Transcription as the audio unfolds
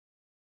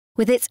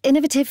With its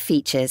innovative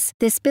features,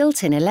 this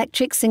built-in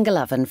electric single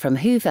oven from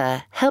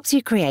Hoover helps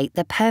you create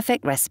the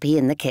perfect recipe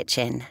in the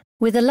kitchen.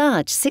 With a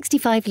large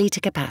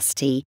 65-litre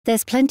capacity,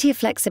 there's plenty of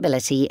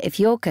flexibility if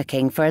you're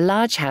cooking for a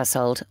large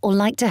household or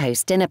like to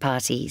host dinner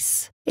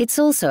parties. It's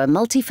also a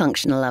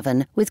multifunctional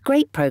oven with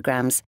great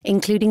programs,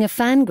 including a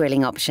fan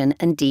grilling option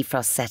and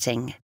defrost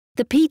setting.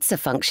 The pizza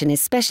function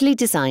is specially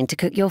designed to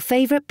cook your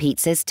favourite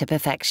pizzas to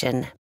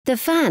perfection. The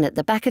fan at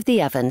the back of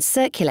the oven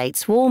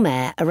circulates warm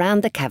air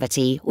around the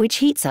cavity, which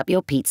heats up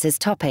your pizza's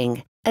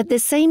topping. At the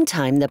same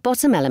time, the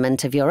bottom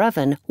element of your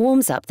oven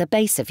warms up the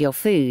base of your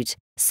food.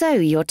 So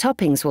your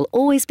toppings will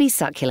always be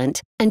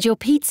succulent and your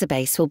pizza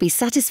base will be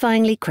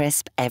satisfyingly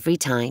crisp every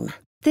time.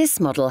 This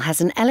model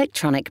has an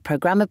electronic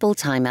programmable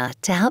timer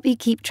to help you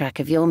keep track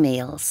of your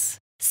meals.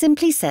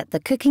 Simply set the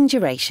cooking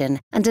duration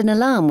and an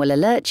alarm will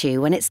alert you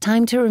when it's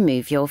time to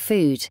remove your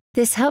food.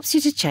 This helps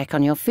you to check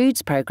on your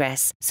food's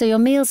progress so your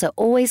meals are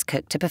always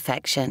cooked to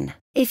perfection.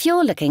 If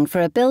you're looking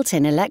for a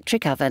built-in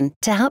electric oven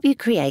to help you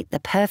create the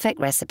perfect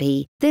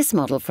recipe, this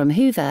model from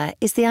Hoover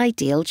is the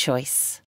ideal choice.